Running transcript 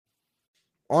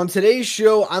On today's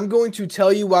show, I'm going to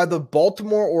tell you why the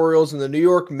Baltimore Orioles and the New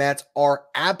York Mets are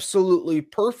absolutely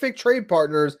perfect trade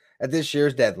partners at this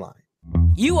year's deadline.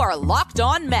 You are Locked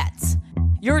On Mets,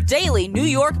 your daily New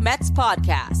York Mets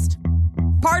podcast.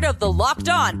 Part of the Locked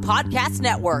On Podcast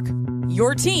Network,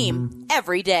 your team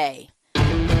every day.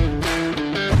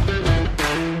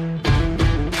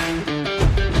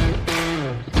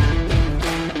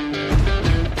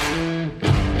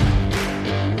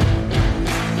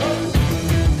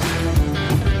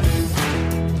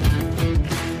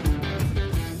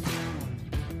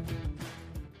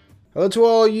 Hello to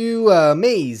all you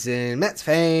amazing Mets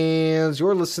fans.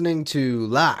 You're listening to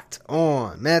Locked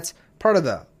On Mets, part of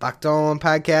the Locked On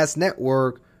Podcast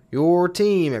Network, your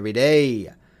team every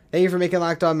day. Thank you for making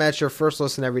Locked On Mets your first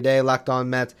listen every day. Locked On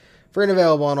Mets, free and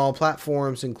available on all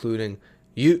platforms, including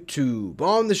YouTube.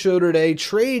 On the show today,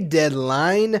 trade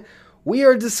deadline. We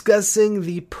are discussing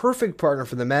the perfect partner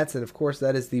for the Mets, and of course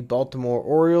that is the Baltimore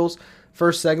Orioles.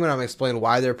 First segment, I'm going to explain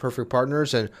why they're perfect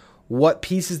partners and what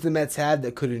pieces the Mets had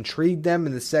that could intrigue them.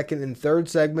 In the second and third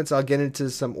segments, I'll get into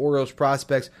some Orioles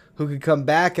prospects who could come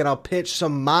back, and I'll pitch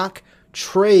some mock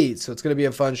trades. So it's going to be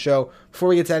a fun show. Before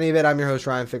we get to any of it, I'm your host,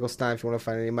 Ryan Finkelstein. If you want to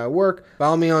find any of my work,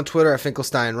 follow me on Twitter at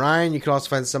FinkelsteinRyan. You can also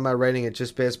find some of my writing at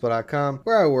JustBaseball.com,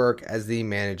 where I work as the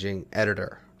managing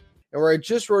editor. And where I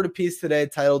just wrote a piece today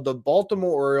titled, "The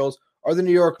Baltimore Orioles Are the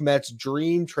New York Mets'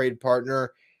 Dream Trade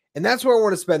Partner." And that's where I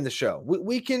want to spend the show.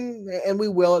 We can, and we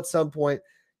will at some point,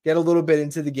 get a little bit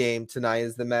into the game tonight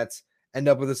as the Mets end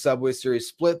up with a Subway Series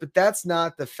split. But that's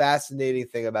not the fascinating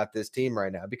thing about this team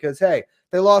right now because, hey,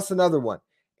 they lost another one.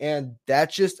 And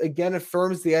that just, again,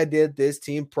 affirms the idea that this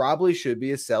team probably should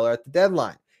be a seller at the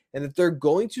deadline. And if they're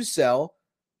going to sell,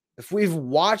 if we've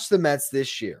watched the Mets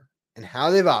this year and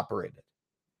how they've operated,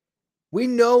 we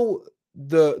know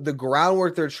the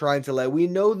groundwork they're trying to lay. We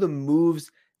know the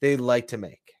moves they like to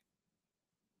make.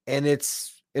 And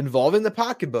it's involving the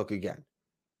pocketbook again.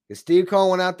 Steve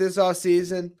Cohen went out this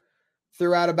offseason,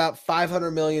 threw out about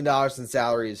 $500 million in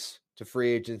salaries to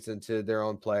free agents and to their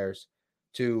own players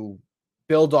to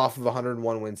build off of a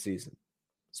 101-win season.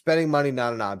 Spending money,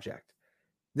 not an object.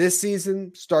 This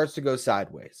season starts to go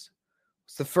sideways.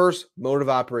 It's the first mode of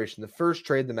operation, the first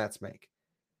trade the Mets make.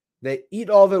 They eat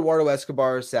all of Eduardo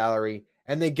Escobar's salary,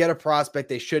 and they get a prospect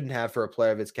they shouldn't have for a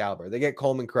player of his caliber. They get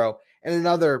Coleman Crowe and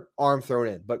another arm thrown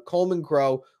in. But Coleman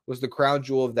Crowe was the crown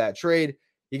jewel of that trade.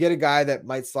 You get a guy that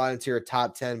might slide into your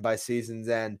top 10 by season's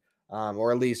end,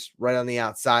 or at least right on the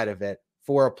outside of it,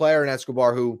 for a player in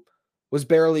Escobar who was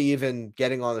barely even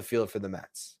getting on the field for the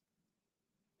Mets.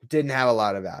 Didn't have a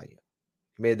lot of value.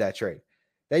 Made that trade.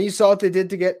 Then you saw what they did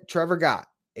to get Trevor Gott.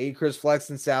 8 Chris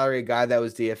Flexen salary, a guy that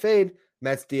was DFA'd.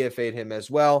 Mets DFA'd him as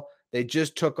well. They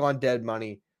just took on dead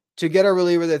money to get a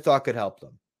reliever they thought could help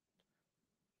them.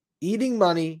 Eating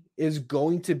money is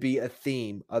going to be a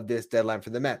theme of this deadline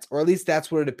for the Mets, or at least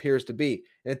that's what it appears to be.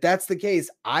 And if that's the case,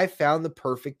 I found the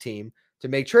perfect team to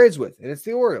make trades with, and it's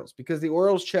the Orioles, because the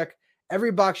Orioles check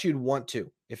every box you'd want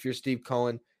to if you're Steve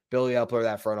Cohen, Billy Epler,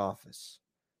 that front office.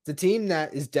 It's a team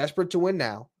that is desperate to win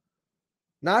now.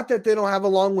 Not that they don't have a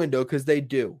long window, because they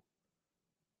do,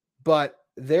 but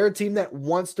they're a team that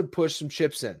wants to push some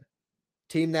chips in.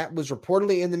 Team that was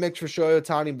reportedly in the mix for Shohei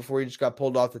Ohtani before he just got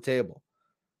pulled off the table.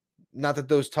 Not that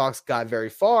those talks got very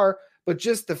far, but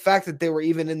just the fact that they were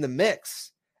even in the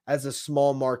mix as a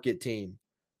small market team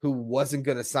who wasn't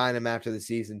going to sign him after the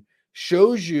season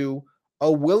shows you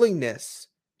a willingness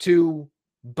to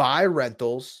buy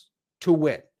rentals to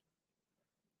win.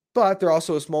 But they're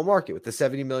also a small market with the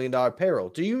 $70 million payroll.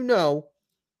 Do you know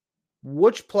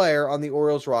which player on the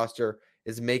Orioles roster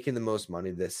is making the most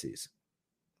money this season?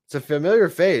 It's a familiar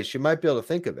face. You might be able to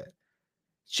think of it.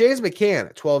 James McCann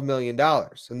at $12 million,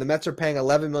 and the Mets are paying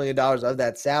 $11 million of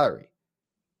that salary.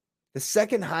 The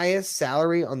second highest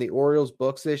salary on the Orioles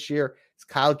books this year is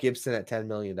Kyle Gibson at $10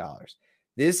 million.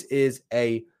 This is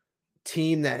a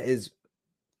team that is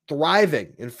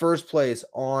thriving in first place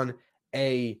on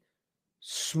a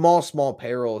small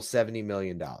payroll of $70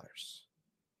 million.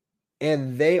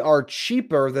 And they are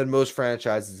cheaper than most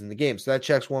franchises in the game. So that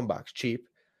checks one box, cheap.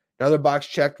 Another box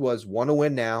checked was want to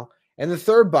win now. And the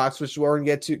third box, which we're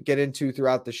going to get into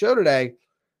throughout the show today,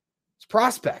 is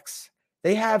prospects.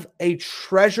 They have a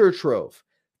treasure trove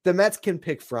the Mets can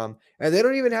pick from, and they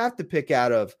don't even have to pick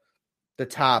out of the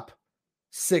top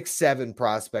 6-7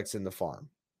 prospects in the farm.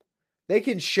 They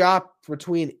can shop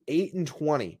between 8 and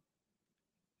 20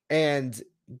 and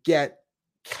get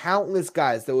countless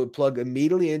guys that would plug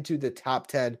immediately into the top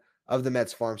 10 of the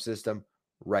Mets farm system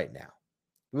right now.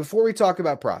 Before we talk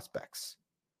about prospects,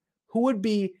 who would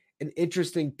be an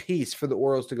interesting piece for the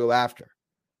Orioles to go after?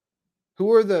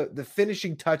 Who are the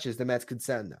finishing touches the Mets could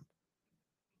send them?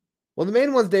 Well, the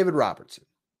main one's David Robertson.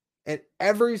 And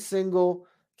every single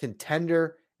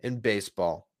contender in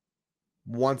baseball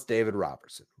wants David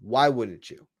Robertson. Why wouldn't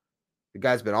you? The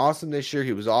guy's been awesome this year.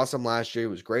 He was awesome last year.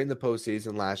 He was great in the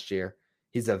postseason last year.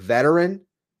 He's a veteran.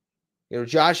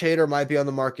 Josh Hader might be on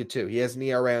the market too. He has an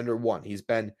ERA under 1. He's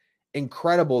been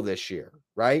incredible this year,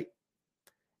 right?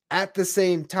 At the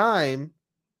same time,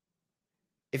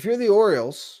 if you're the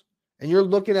Orioles and you're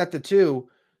looking at the two,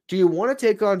 do you want to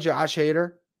take on Josh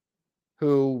Hader,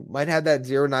 who might have that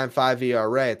 0.95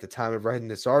 ERA at the time of writing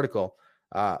this article?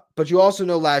 But you also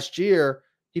know last year,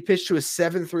 he pitched to a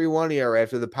 7.31 ERA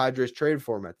after the Padres traded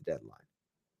for him at the deadline.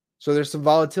 So there's some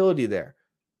volatility there.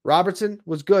 Robertson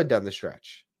was good down the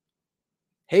stretch.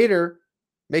 Hader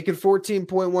making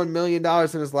 $14.1 million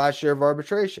in his last year of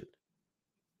arbitration.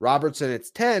 Robertson, it's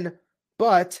 10,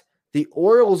 but the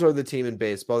Orioles are the team in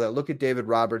baseball that look at David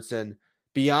Robertson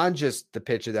beyond just the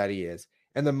pitcher that he is.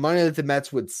 And the money that the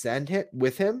Mets would send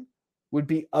with him would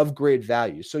be of great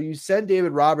value. So you send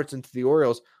David Robertson to the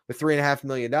Orioles with $3.5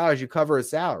 million, you cover his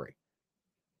salary.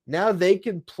 Now they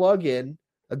can plug in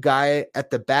a guy at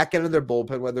the back end of their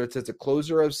bullpen, whether it's as a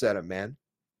closer or a setup man,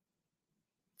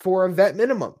 for a vet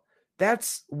minimum.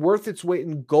 That's worth its weight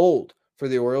in gold for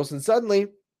the Orioles. And suddenly, you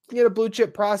get a blue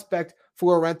chip prospect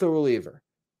for a rental reliever,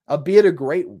 albeit a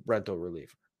great rental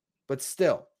reliever. But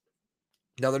still,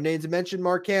 another name to mention,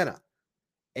 Mark Canha.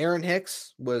 Aaron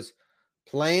Hicks was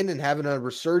playing and having a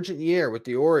resurgent year with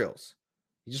the Orioles.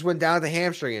 He just went down with a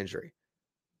hamstring injury.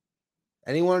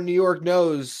 Anyone in New York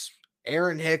knows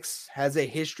Aaron Hicks has a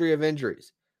history of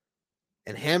injuries,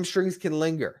 and hamstrings can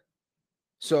linger.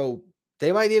 So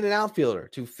they might need an outfielder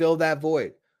to fill that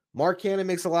void. Mark Canha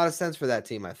makes a lot of sense for that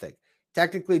team, I think.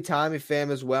 Technically, Tommy Pham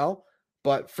as well,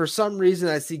 but for some reason,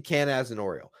 I see Canha as an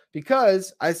Oriole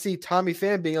because I see Tommy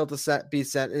Pham being able to be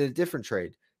sent in a different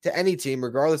trade to any team,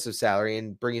 regardless of salary,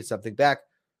 and bringing something back.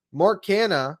 Mark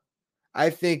Canha, I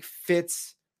think,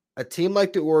 fits a team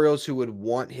like the Orioles who would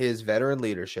want his veteran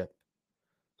leadership,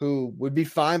 who would be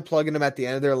fine plugging him at the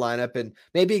end of their lineup and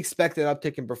maybe expect an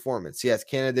uptick in performance. Yes,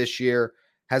 Canha this year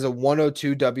has a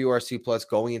 102 WRC plus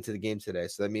going into the game today.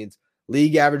 So that means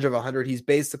league average of 100. He's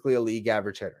basically a league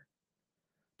average hitter.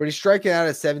 But he's striking out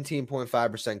at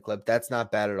 17.5% clip. That's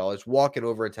not bad at all. He's walking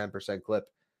over a 10% clip.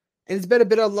 And he's been a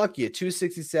bit unlucky. A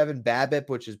 267 BABIP,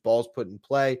 which is balls put in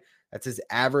play. That's his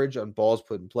average on balls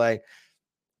put in play.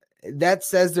 That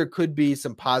says there could be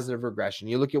some positive regression.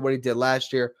 You look at what he did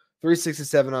last year,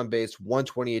 367 on base,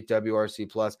 128 WRC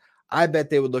plus. I bet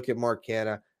they would look at Mark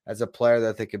Canha as a player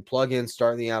that they can plug in,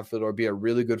 start in the outfield, or be a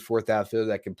really good fourth outfielder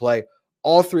that can play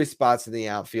all three spots in the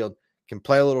outfield, can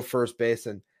play a little first base,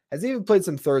 and has even played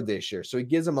some third this year. So he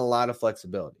gives them a lot of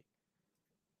flexibility.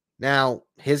 Now,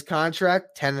 his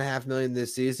contract, $10.5 million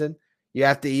this season. You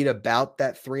have to eat about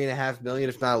that $3.5 million,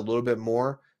 if not a little bit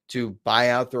more, to buy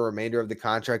out the remainder of the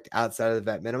contract outside of the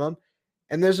vet minimum.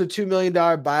 And there's a $2 million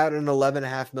buyout and an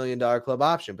 $11.5 million club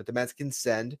option, but the Mets can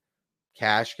send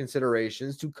cash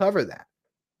considerations to cover that.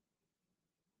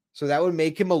 So that would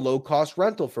make him a low-cost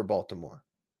rental for Baltimore.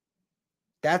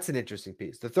 That's an interesting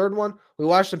piece. The third one, we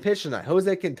watched him pitch tonight,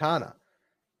 Jose Quintana.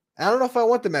 I don't know if I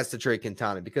want the Mets to trade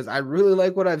Quintana because I really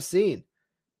like what I've seen.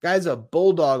 Guy's a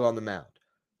bulldog on the mound,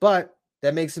 but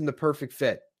that makes him the perfect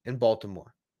fit in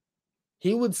Baltimore.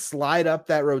 He would slide up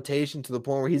that rotation to the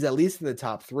point where he's at least in the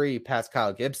top 3 past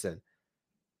Kyle Gibson.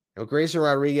 Grayson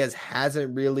Rodriguez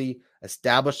hasn't really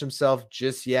established himself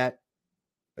just yet.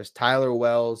 There's Tyler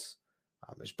Wells,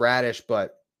 there's Bradish,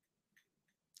 but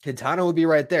Quintana would be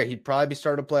right there. He'd probably be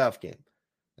starting a playoff game.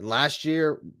 And last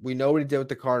year, we know what he did with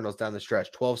the Cardinals down the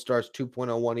stretch. 12 starts,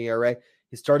 2.01 ERA.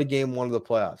 He started game 1 of the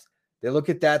playoffs. They look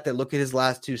at that. They look at his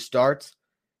last 2 starts.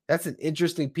 That's an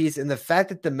interesting piece. And the fact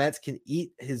that the Mets can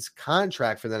eat his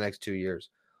contract for the next 2 years,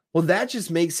 well, that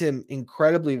just makes him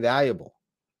incredibly valuable.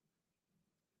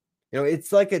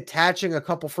 It's like attaching a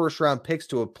couple first-round picks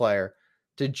to a player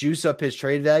to juice up his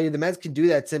trade value. The Mets can do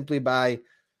that simply by,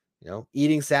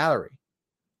 eating salary,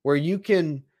 where you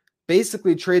can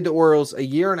basically trade the Orioles a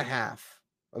year and a half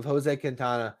of Jose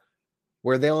Quintana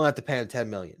where they only have to pay him $10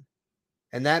 million.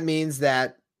 And that means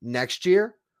that next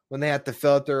year, when they have to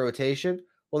fill out their rotation,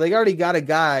 well, they already got a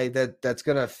guy that's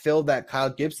going to fill that Kyle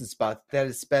Gibson spot that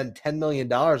has spent $10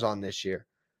 million on this year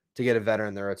to get a veteran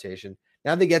in their rotation.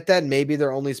 Now they get that, and maybe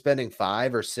they're only spending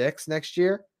 5 or 6 next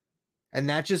year. And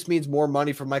that just means more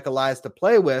money for Mike Elias to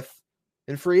play with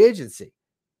in free agency.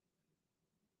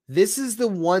 This is the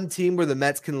one team where the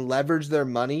Mets can leverage their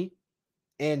money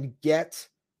and get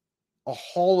a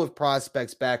haul of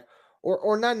prospects back,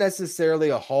 or not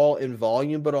necessarily a haul in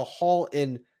volume, but a haul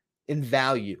in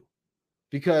value.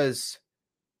 because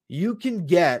you can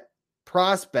get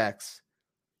prospects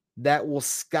that will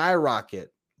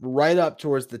skyrocket right up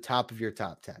towards the top of your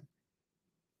top 10.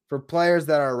 For players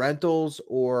that are rentals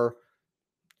or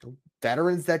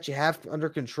veterans that you have under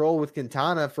control with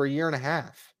Quintana for a year and a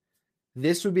half,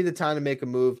 this would be the time to make a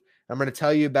move. I'm going to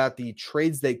tell you about the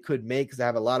trades they could make because I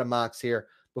have a lot of mocks here.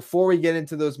 Before we get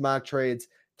into those mock trades,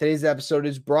 today's episode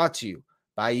is brought to you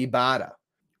by Ibotta.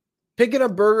 Picking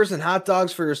up burgers and hot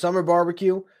dogs for your summer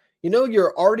barbecue? You know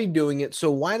you're already doing it,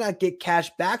 so why not get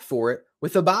cash back for it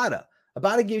with Ibotta?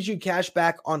 Ibotta gives you cash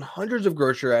back on hundreds of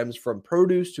grocery items from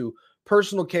produce to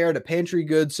personal care to pantry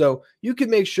goods, so you can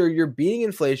make sure you're beating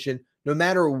inflation no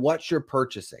matter what you're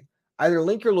purchasing. Either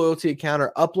link your loyalty account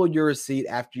or upload your receipt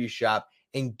after you shop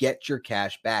and get your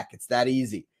cash back. It's that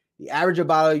easy. The average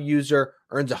Ibotta user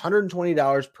earns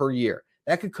 $120 per year.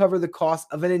 That could cover the cost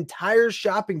of an entire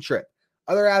shopping trip.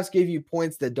 Other apps give you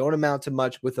points that don't amount to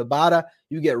much. With Ibotta,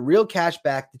 you get real cash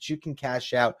back that you can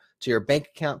cash out to your bank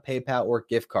account, PayPal, or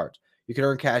gift cards. You can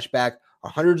earn cash back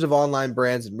on hundreds of online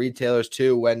brands and retailers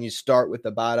too when you start with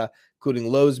Ibotta,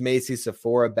 including Lowe's, Macy's,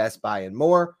 Sephora, Best Buy, and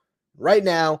more. Right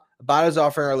now, Ibotta is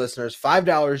offering our listeners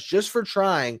 $5 just for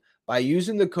trying by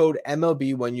using the code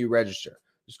MLB when you register.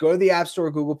 Just go to the App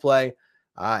Store, Google Play,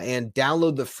 and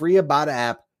download the free Ibotta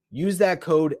app. Use that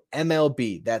code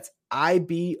MLB. That's IBOTTA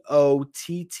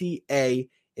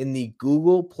in the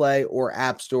Google Play or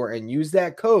App Store and use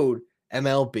that code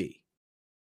MLB.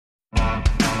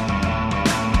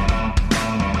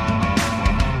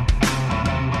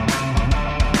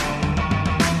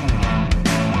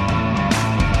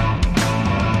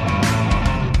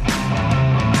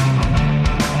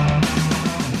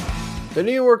 The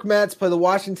New York Mets play the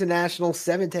Washington Nationals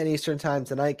 7:10 Eastern Time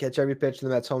tonight. Catch every pitch in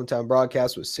the Mets hometown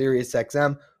broadcast with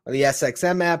SiriusXM on the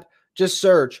SXM app. Just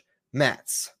search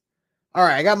Mets. All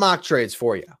right, I got mock trades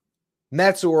for you.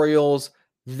 Mets, Orioles.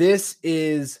 This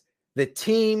is the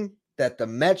team that the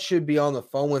Mets should be on the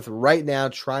phone with right now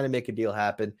trying to make a deal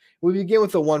happen. We begin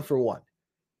with a 1-for-1.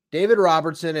 David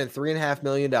Robertson and $3.5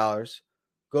 million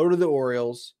go to the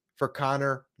Orioles for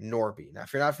Connor Norby. Now,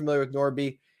 if you're not familiar with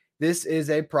Norby, this is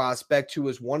a prospect who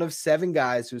was one of 7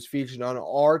 guys who's featured on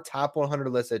our top 100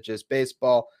 list at Just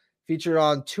Baseball, featured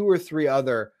on 2 or 3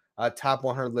 other top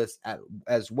 100 lists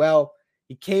as well.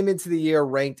 He came into the year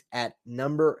ranked at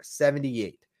number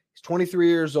 78. He's 23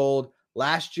 years old.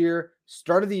 Last year,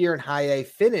 started the year in high A,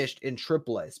 finished in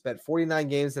triple A, spent 49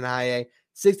 games in high A,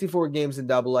 64 games in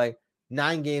double A,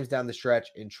 9 games down the stretch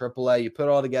in triple A. You put it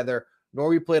all together,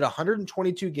 Norby played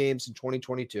 122 games in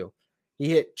 2022. He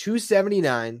hit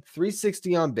 279,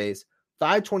 360 on base,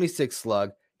 526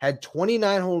 slug, had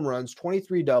 29 home runs,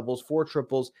 23 doubles, 4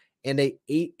 triples, and a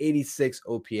 886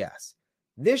 OPS.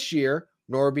 This year,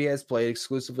 Norby has played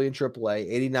exclusively in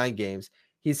AAA, 89 games.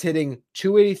 He's hitting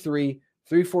 283,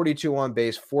 342 on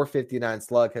base, 459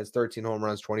 slug, has 13 home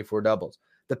runs, 24 doubles.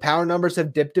 The power numbers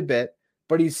have dipped a bit,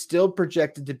 but he's still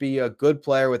projected to be a good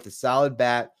player with a solid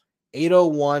bat,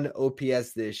 801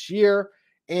 OPS this year,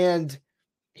 and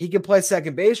he can play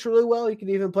second base really well. He can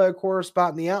even play a corner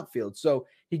spot in the outfield. So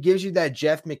he gives you that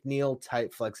Jeff McNeil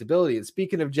type flexibility. And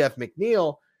speaking of Jeff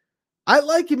McNeil, I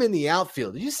like him in the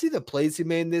outfield. Did you see the plays he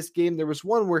made in this game? There was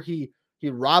one where he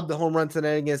robbed the home run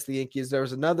tonight against the Yankees. There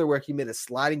was another where he made a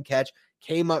sliding catch,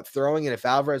 came up throwing, and if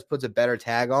Alvarez puts a better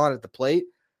tag on at the plate,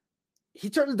 he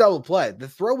turned a double play. The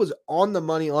throw was on the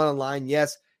money, on a line.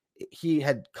 Yes, he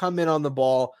had come in on the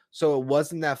ball, so it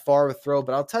wasn't that far of a throw.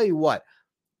 But I'll tell you what,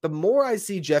 the more I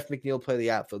see Jeff McNeil play the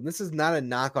outfield, and this is not a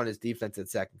knock on his defense at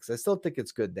second, because I still think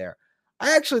it's good there.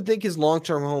 I actually think his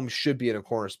long-term home should be in a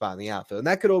corner spot in the outfield, and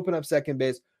that could open up second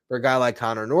base for a guy like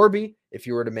Connor Norby, if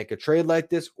you were to make a trade like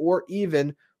this, or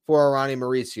even for Arani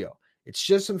Mauricio. It's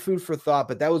just some food for thought,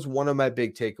 but that was one of my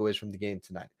big takeaways from the game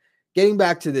tonight. Getting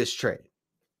back to this trade,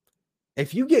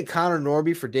 if you get Connor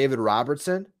Norby for David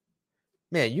Robertson,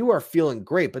 man, you are feeling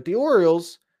great. But the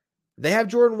Orioles, they have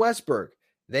Jordan Westburg.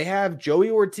 They have Joey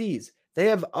Ortiz. They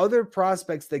have other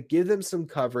prospects that give them some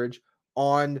coverage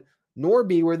on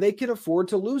Norby where they can afford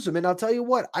to lose him. And I'll tell you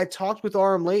what, I talked with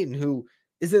R.M. Layton, who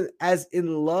isn't as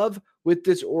in love with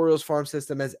this Orioles farm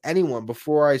system as anyone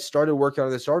before I started working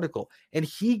on this article. And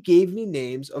he gave me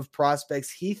names of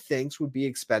prospects he thinks would be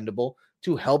expendable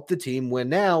to help the team win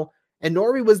now. And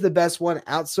Norby was the best one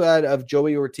outside of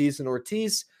Joey Ortiz. And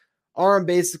Ortiz, R.M.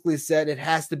 basically said it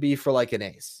has to be for like an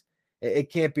ace.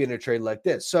 It can't be in a trade like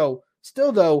this. So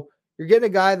still, though, you're getting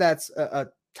a guy that's a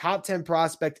top 10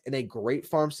 prospect in a great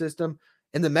farm system.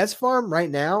 And the Mets farm right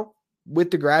now, with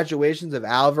the graduations of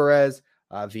Alvarez,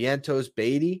 Vientos,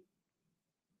 Beatty,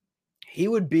 he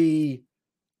would be,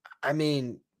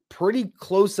 pretty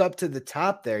close up to the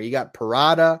top there. You got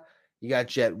Parada, you got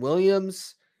Jet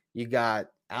Williams, you got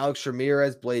Alex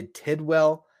Ramirez, Blade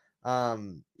Tidwell,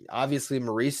 obviously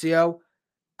Mauricio.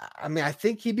 I mean, I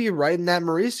think he'd be right in that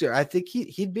Mauricio. I think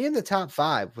he'd be in the top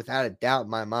 5 without a doubt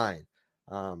in my mind.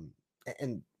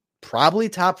 And probably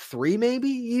top 3 maybe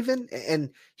even. And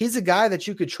he's a guy that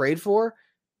you could trade for,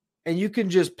 and you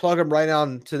can just plug him right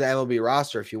on to the MLB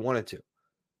roster if you wanted to.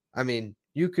 I mean,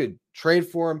 you could trade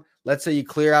for him. Let's say you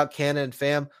clear out Canna and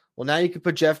Pham. Well, now you could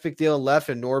put Jeff McNeil in left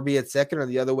and Norby at second, or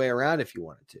the other way around if you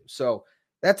wanted to. So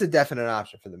that's a definite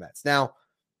option for the Mets. Now,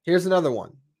 here's another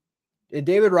one. And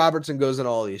David Robertson goes in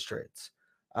all these trades.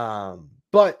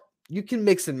 But you can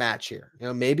mix and match here. You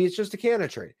know, maybe it's just a Canna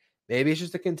trade. Maybe it's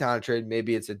just a Quintana trade.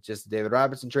 Maybe it's just a David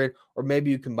Robertson trade, or maybe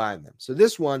you combine them. So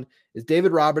this one is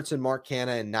David Robertson, Mark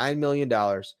Canna, and $9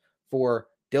 million for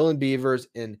Dylan Beavers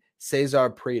and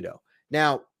Cesar Prieto.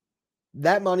 Now,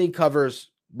 that money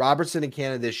covers Robertson and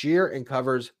Canna this year and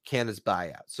covers Canna's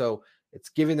buyout. So it's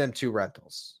giving them 2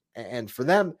 rentals. And for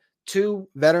them, 2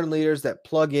 veteran leaders that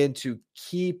plug into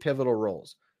key pivotal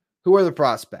roles. Who are the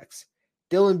prospects?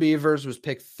 Dylan Beavers was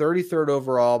picked 33rd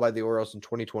overall by the Orioles in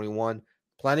 2021.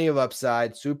 Plenty of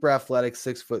upside, super athletic,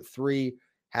 6'3",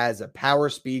 has a power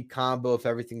speed combo if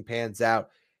everything pans out.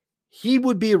 He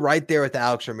would be right there with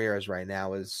Alex Ramirez right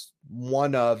now as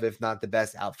one of, if not the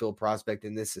best outfield prospect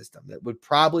in this system. That would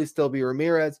probably still be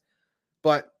Ramirez,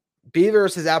 but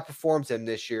Beavers has outperformed him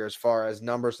this year as far as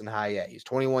numbers and high A. He's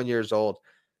 21 years old,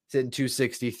 sitting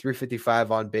 260,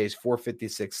 355 on base,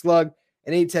 456 slug,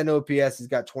 and 810 OPS. He's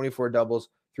got 24 doubles,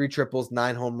 3 triples,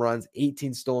 9 home runs,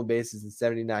 18 stolen bases in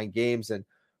 79 games. And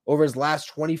over his last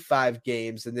 25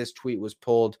 games, and this tweet was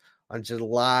pulled on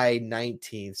July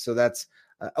 19th, so that's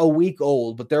a week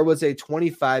old, but there was a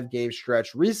 25-game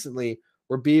stretch recently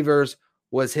where Beavers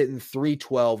was hitting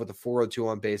 312 with a 402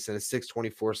 on base and a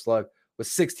 624 slug with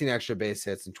 16 extra base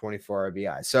hits and 24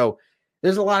 RBI. So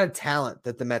there's a lot of talent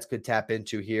that the Mets could tap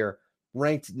into here.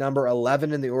 Ranked number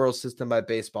 11 in the Orioles system by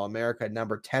Baseball America,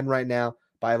 number 10 right now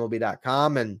by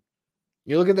MLB.com. And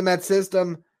you look at the Mets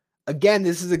system, again,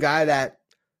 this is a guy that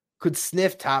could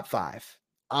sniff top 5,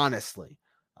 honestly.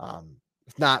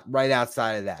 If not right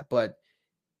outside of that, but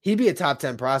he'd be a top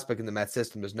 10 prospect in the Mets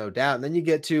system, there's no doubt. And then you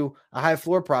get to a high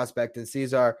floor prospect in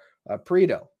Cesar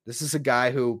Prieto. This is a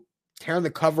guy who tearing the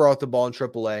cover off the ball in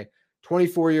AAA,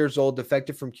 24 years old,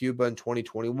 defected from Cuba in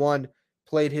 2021,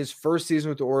 played his first season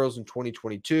with the Orioles in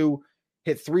 2022,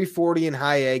 hit 340 in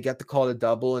high A, got the call to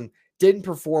double, and didn't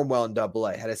perform well in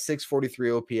AA. Had a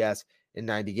 643 OPS in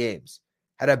 90 games.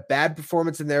 Had a bad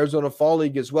performance in the Arizona Fall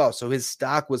League as well, so his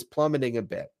stock was plummeting a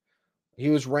bit. He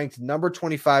was ranked number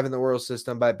 25 in the Orioles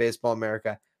system by Baseball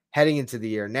America heading into the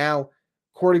year. Now,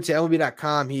 according to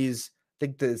MLB.com, he's, I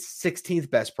think, the 16th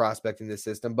best prospect in this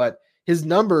system, but his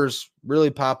numbers really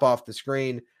pop off the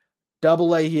screen.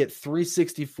 AA, he hit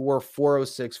 364,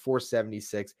 406,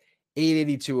 476,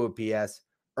 882 OPS,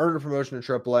 earned a promotion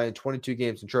to AAA in 22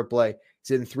 games in AAA. He's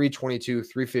hitting 322,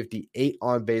 358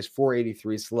 on base,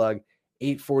 483 slug,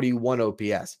 841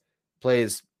 OPS.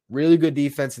 Plays really good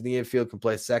defense in the infield, can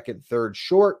play second, third,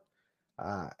 short.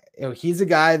 He's a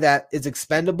guy that is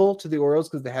expendable to the Orioles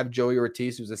because they have Joey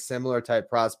Ortiz, who's a similar type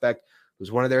prospect,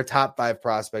 who's one of their top 5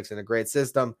 prospects in a great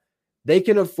system. They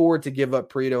can afford to give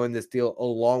up Prieto in this deal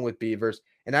along with Beavers.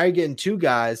 And now you're getting 2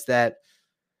 guys that,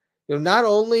 not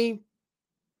only,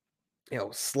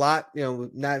 slot,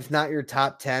 if not your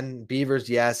top 10, Beavers,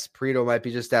 yes, Prieto might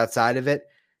be just outside of it.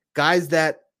 Guys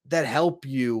that help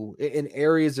you in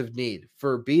areas of need.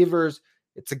 For Beavers,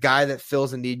 it's a guy that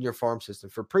fills a need in your farm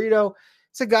system. For Prieto,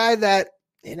 it's a guy that,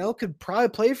 could probably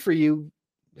play for you,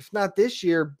 if not this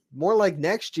year, more like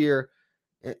next year,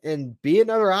 and be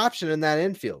another option in that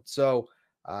infield. So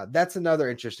that's another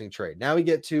interesting trade. Now we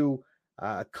get to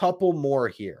a couple more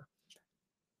here.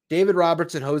 David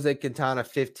Robertson, Jose Quintana,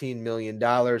 $15 million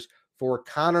for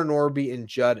Connor Norby and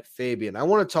Judd Fabian. I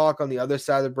want to talk on the other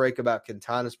side of the break about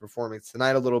Quintana's performance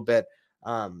tonight a little bit,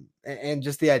 and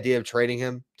just the idea of trading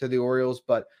him to the Orioles.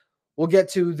 But we'll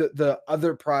get to the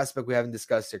other prospect we haven't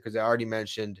discussed here because I already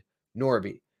mentioned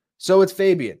Norby. So it's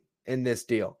Fabian in this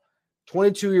deal.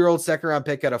 22-year-old second-round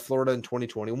pick out of Florida in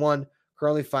 2021.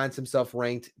 Currently finds himself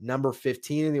ranked number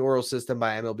 15 in the Orioles system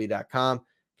by MLB.com.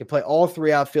 Can play all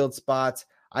 3 outfield spots.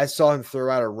 I saw him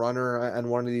throw out a runner on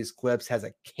one of these clips, has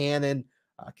a cannon,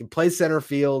 can play center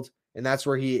field, and that's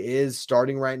where he is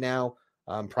starting right now,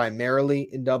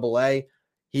 primarily in AA.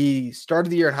 He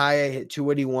started the year in high A, hit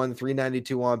 281,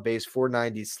 392 on base,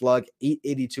 490 slug,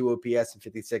 882 OPS in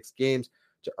 56 games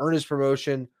to earn his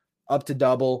promotion up to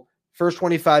double. First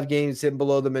 25 games, hitting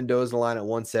below the Mendoza line at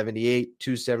 178,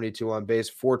 272 on base,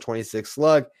 426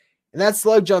 slug, And that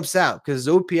slug jumps out because his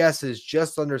OPS is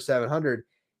just under 700,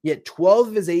 yet 12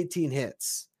 of his 18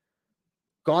 hits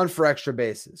gone for extra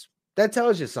bases. That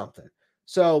tells you something.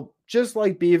 So just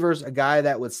like Beavers, a guy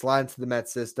that would slide into the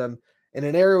Mets system in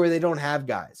an area where they don't have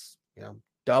guys,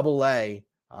 double A,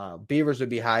 Beavers would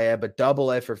be high A, but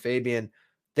double A for Fabian.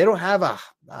 They don't have a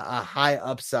high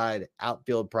upside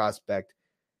outfield prospect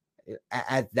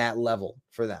at that level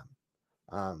for them,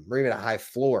 or even a high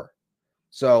floor.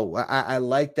 So I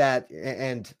like that.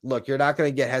 And look, you're not going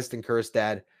to get Heston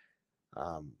Kjerstad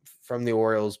from the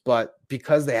Orioles, but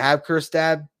because they have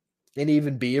Kjerstad and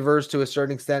even Beavers to a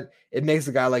certain extent, it makes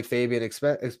a guy like Fabian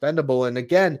expendable. And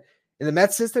again, in the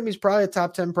Mets system, he's probably a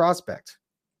top 10 prospect.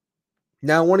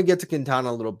 Now I want to get to Quintana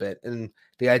a little bit and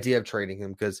the idea of trading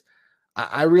him because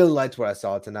I really liked what I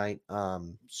saw tonight.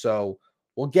 So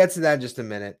we'll get to that in just a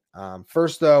minute.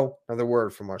 First, though, another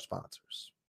word from our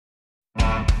sponsors.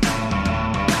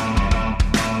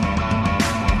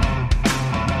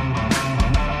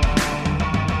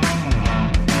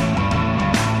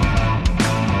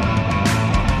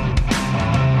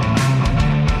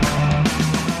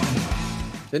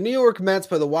 The New York Mets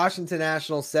play the Washington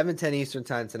Nationals 7:10 Eastern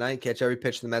Time tonight. Catch every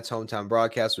pitch of the Mets' hometown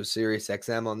broadcast with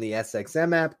SiriusXM on the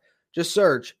SXM app. Just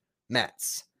search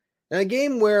Mets. In a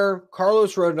game where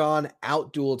Carlos Rodon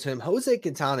outdueled him, Jose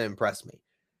Quintana impressed me.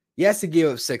 Yes, he gave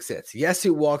up 6 hits. Yes, he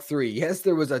walked 3. Yes,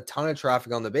 there was a ton of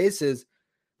traffic on the bases,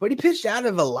 but he pitched out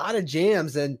of a lot of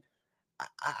jams, and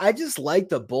I just like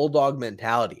the bulldog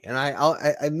mentality. And I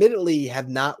admittedly have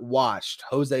not watched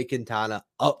Jose Quintana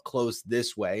up close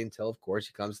this way until, of course,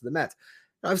 he comes to the Mets.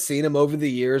 I've seen him over the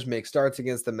years make starts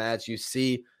against the Mets. You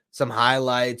see some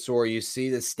highlights or you see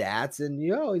the stats, and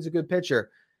he's a good pitcher.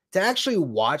 To actually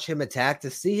watch him attack, to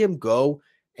see him go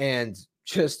and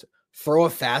just throw a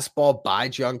fastball by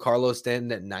Giancarlo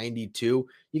Stanton at 92,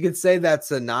 you can say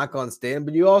that's a knock on Stanton,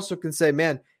 but you also can say,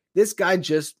 man, this guy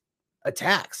just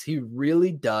attacks. He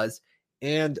really does.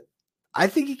 And I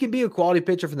think he can be a quality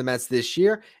pitcher for the Mets this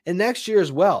year and next year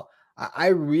as well. I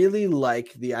really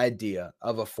like the idea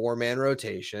of a 4-man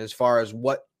rotation as far as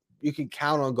what you can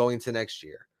count on going to next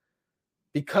year.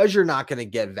 Because you're not going to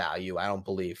get value, I don't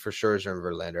believe, for Scherzer and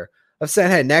Verlander. I've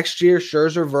said, hey, next year,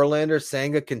 Scherzer, Verlander,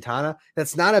 Senga, Quintana,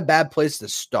 that's not a bad place to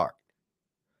start.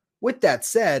 With that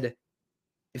said,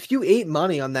 if you ate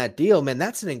money on that deal, man,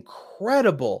 that's an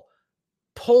incredible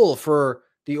pull for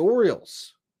the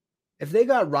Orioles. If they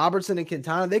got Robertson and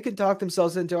Quintana, they could talk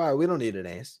themselves into, all right, we don't need an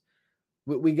ace.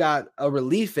 We got a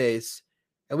relief ace,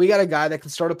 and we got a guy that can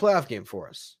start a playoff game for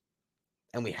us.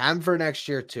 And we have him for next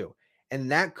year too.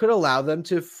 And that could allow them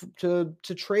to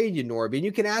trade you, Norby. And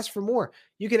you can ask for more.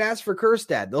 You can ask for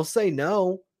Kjerstad. They'll say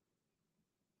no.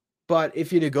 But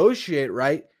if you negotiate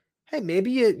right, hey,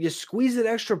 maybe you squeeze an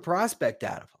extra prospect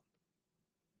out of them.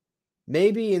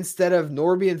 Maybe instead of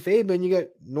Norby and Fabian, you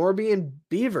get Norby and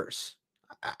Beavers.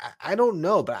 I don't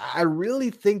know, but I really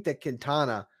think that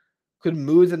Quintana could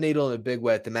move the needle in a big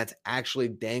way if the Mets actually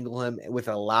dangle him with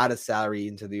a lot of salary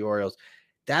into the Orioles.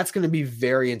 That's going to be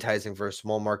very enticing for a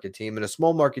small market team and a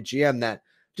small market GM that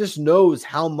just knows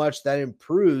how much that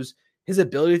improves his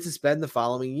ability to spend the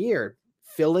following year,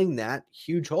 filling that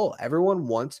huge hole. Everyone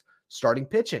wants starting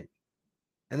pitching.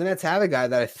 And the Mets have a guy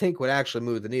that I think would actually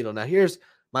move the needle. Now, here's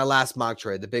my last mock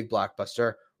trade, the big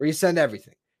blockbuster, where you send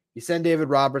everything. You send David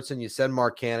Robertson, you send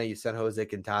Mark Canha, you send Jose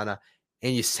Quintana,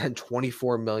 and you send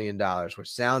 $24 million,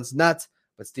 which sounds nuts,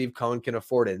 but Steve Cohen can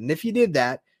afford it. And if you did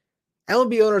that,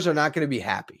 MLB owners are not going to be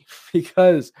happy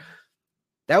because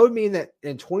that would mean that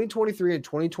in 2023 and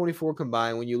 2024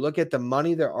 combined, when you look at the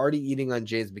money they're already eating on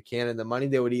James Buchanan, the money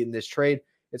they would eat in this trade,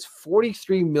 it's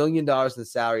 $43 million in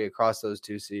salary across those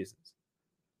 2 seasons.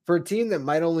 For a team that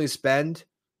might only spend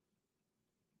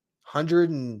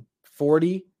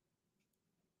 $140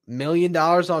 million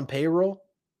on payroll,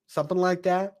 something like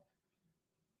that,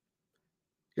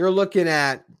 you're looking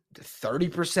at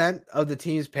 30% of the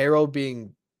team's payroll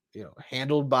being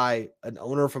handled by an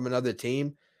owner from another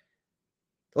team.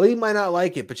 The league might not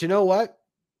like it, but you know what?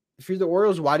 If you're the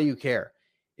Orioles, why do you care?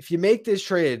 If you make this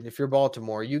trade, if you're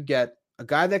Baltimore, you get a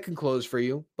guy that can close for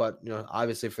you, but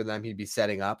obviously for them, he'd be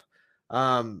setting up.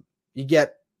 You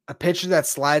get a pitcher that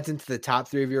slides into the top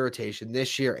 3 of your rotation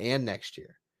this year and next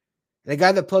year, and a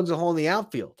guy that plugs a hole in the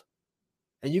outfield.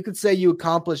 And you could say you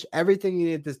accomplished everything you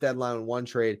need at this deadline in one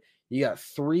trade. You got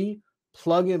 3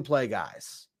 plug-and-play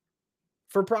guys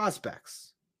for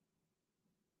prospects.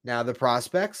 Now, the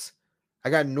prospects, I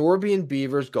got Norby and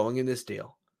Beavers going in this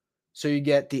deal. So you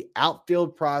get the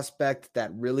outfield prospect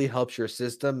that really helps your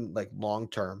system like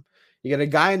long-term. You get a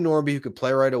guy in Norby who could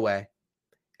play right away.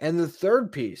 And the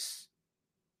third piece,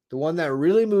 the one that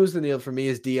really moves the needle for me,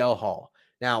 is DL Hall.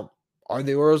 Now, Are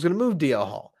the Orioles going to move DL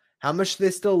Hall? How much do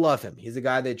they still love him? He's a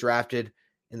guy they drafted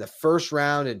in the first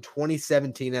round in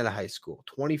 2017 out of high school.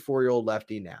 24-year-old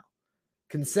lefty now.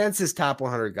 Consensus top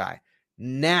 100 guy.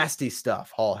 Nasty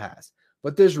stuff Hall has.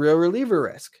 But there's real reliever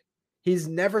risk. He's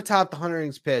never topped 100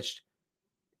 innings pitched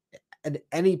at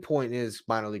any point in his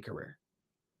minor league career.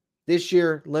 This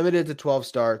year, limited to 12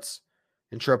 starts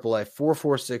in AAA,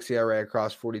 4.46 ERA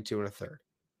across 42 and a third.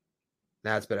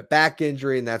 Now, it's been a back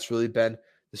injury, and that's really been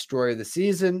the story of the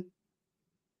season.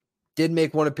 Did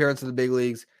make one appearance in the big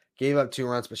leagues, gave up 2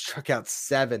 runs, but struck out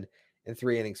 7 in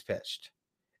 3 innings pitched.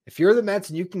 If you're the Mets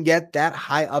and you can get that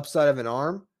high upside of an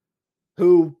arm,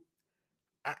 who,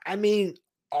 I mean,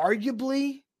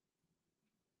 arguably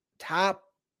top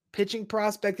pitching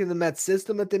prospect in the Mets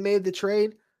system that they made the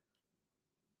trade,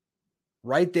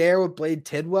 right there with Blade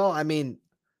Tidwell. I mean,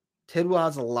 Tidwell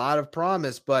has a lot of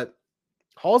promise, but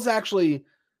Hall's actually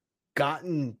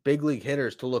gotten big league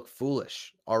hitters to look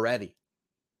foolish already.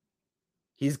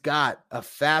 He's got a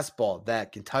fastball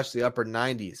that can touch the upper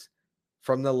 90s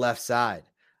from the left side,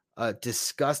 a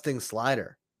disgusting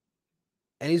slider.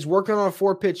 And he's working on a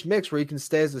 4-pitch mix where he can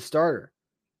stay as a starter.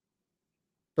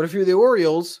 But if you're the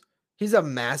Orioles, he's a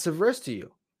massive risk to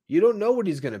you. You don't know what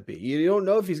he's going to be. You don't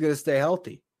know if he's going to stay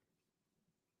healthy.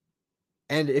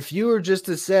 And if you were just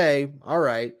to say, all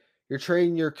right, you're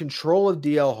trading your control of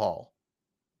DL Hall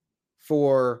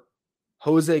for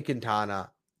Jose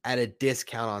Quintana at a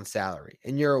discount on salary,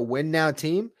 and you're a win now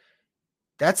team,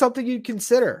 that's something you'd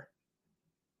consider.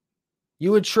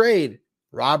 You would trade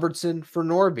Robertson for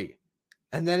Norby.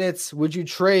 And then it's, would you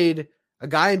trade a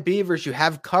guy in Beavers you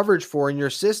have coverage for in your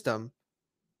system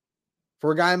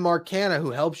for a guy in Mark Canha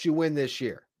who helps you win this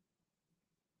year?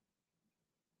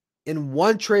 In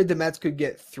one trade, the Mets could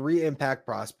get 3 impact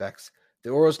prospects. The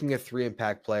Orioles can get 3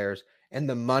 impact players, and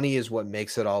the money is what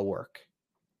makes it all work.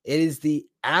 It is the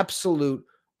absolute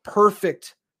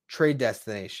perfect trade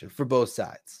destination for both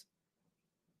sides.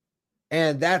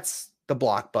 And that's the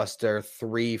blockbuster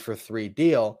 3-for-3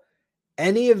 deal.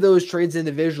 Any of those trades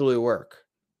individually work.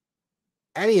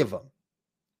 Any of them.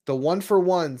 The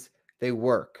 1-for-1s, they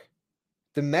work.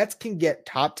 The Mets can get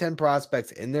top 10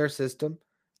 prospects in their system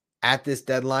at this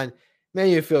deadline. Man,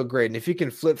 you feel great. And if you can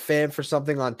flip Fan for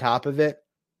something on top of it,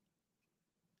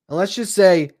 and let's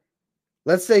say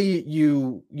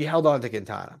you held on to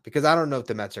Quintana, because I don't know if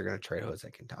the Mets are going to trade Jose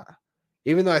Quintana,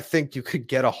 even though I think you could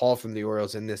get a haul from the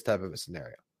Orioles in this type of a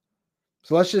scenario.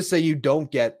 So let's just say you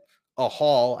don't get a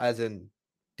haul, as in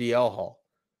DL Hall.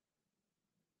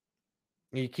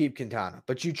 You keep Quintana,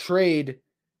 but you trade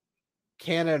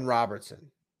Canha and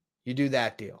Robertson. You do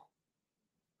that deal.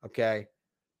 Okay?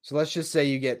 So let's just say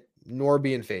you get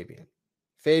Norby and Fabian.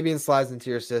 Fabian slides into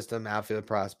your system, outfield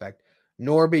prospect.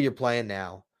 Norby, you're playing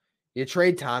now. You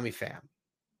trade Tommy Pham.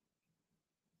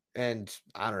 And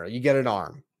I don't know, you get an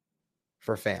arm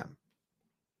for Pham.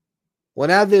 Well,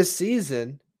 now this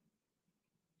season,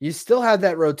 you still have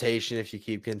that rotation if you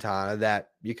keep Quintana that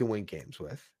you can win games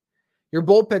with. Your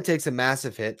bullpen takes a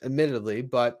massive hit, admittedly,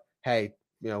 but hey,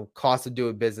 cost of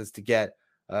doing business to get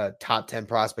a top 10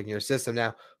 prospect in your system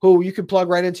now, who you could plug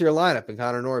right into your lineup in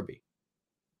Connor Norby.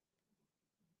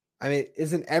 I mean,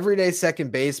 is an everyday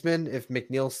second baseman, if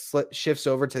McNeil shifts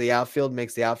over to the outfield,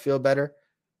 makes the outfield better?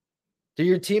 Do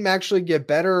your team actually get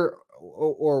better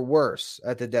or worse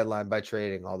at the deadline by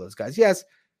trading all those guys? Yes,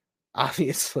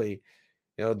 obviously,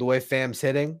 the way Pham's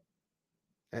hitting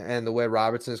and the way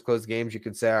Robertson has closed games, you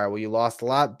could say, all right, well, you lost a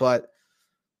lot. But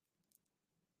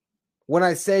when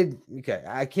I say, okay,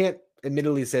 I can't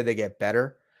admittedly say they get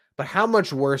better, but how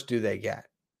much worse do they get?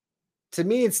 To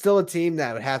me, it's still a team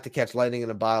that would have to catch lightning in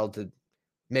a bottle to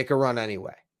make a run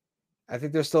anyway. I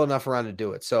think there's still enough around to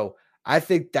do it. So I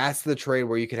think that's the trade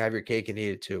where you can have your cake and eat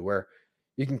it too, where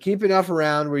you can keep enough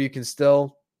around where you can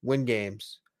still win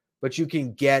games, but you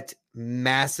can get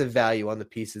massive value on the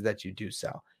pieces that you do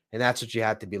sell. And that's what you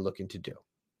have to be looking to do.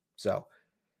 So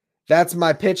that's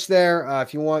my pitch there.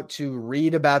 If you want to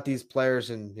read about these players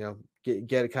and,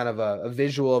 get kind of a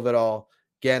visual of it all,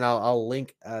 again, I'll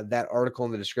link that article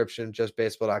in the description,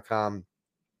 justbaseball.com.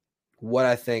 What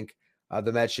I think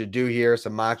the Mets should do here,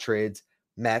 some mock trades,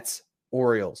 Mets,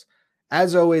 Orioles.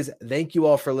 As always, thank you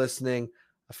all for listening.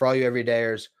 For all you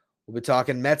everydayers, we'll be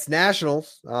talking Mets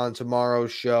Nationals on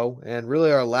tomorrow's show, and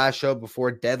really our last show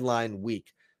before deadline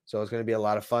week. So it's going to be a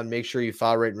lot of fun. Make sure you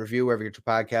follow, rate, and review wherever you get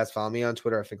your podcast. Follow me on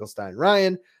Twitter at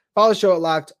FinkelsteinRyan. Follow the show at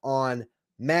Locked On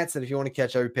Mets. And if you want to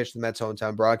catch every pitch of the Mets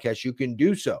hometown broadcast, you can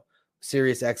do so.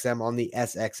 Sirius XM on the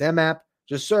SXM app.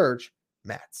 Just search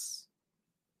Mets.